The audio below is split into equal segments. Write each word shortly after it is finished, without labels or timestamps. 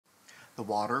The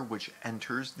water which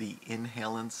enters the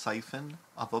inhalant siphon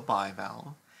of a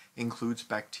bivalve includes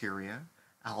bacteria,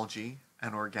 algae,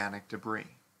 and organic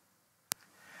debris.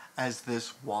 As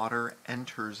this water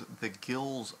enters the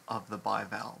gills of the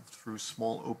bivalve through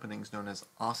small openings known as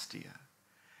ostia,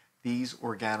 these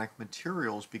organic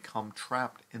materials become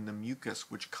trapped in the mucus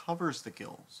which covers the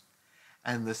gills,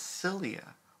 and the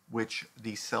cilia, which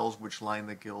the cells which line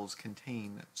the gills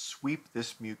contain, sweep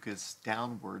this mucus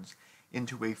downwards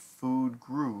into a food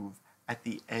groove at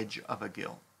the edge of a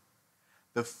gill.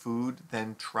 The food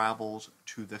then travels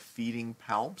to the feeding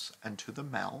palps and to the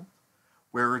mouth,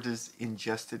 where it is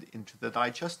ingested into the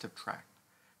digestive tract,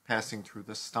 passing through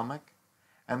the stomach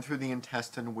and through the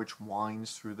intestine, which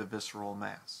winds through the visceral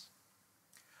mass.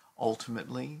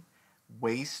 Ultimately,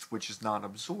 waste which is not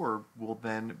absorbed will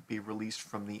then be released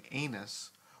from the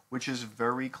anus, which is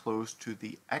very close to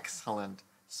the exhalant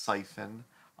siphon,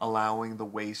 allowing the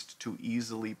waste to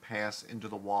easily pass into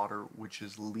the water which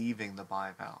is leaving the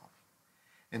bivalve.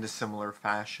 In a similar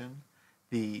fashion,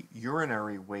 the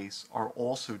urinary wastes are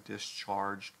also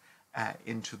discharged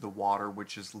into the water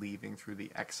which is leaving through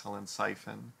the exhalant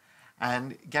siphon,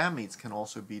 and gametes can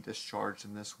also be discharged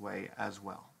in this way as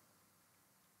well.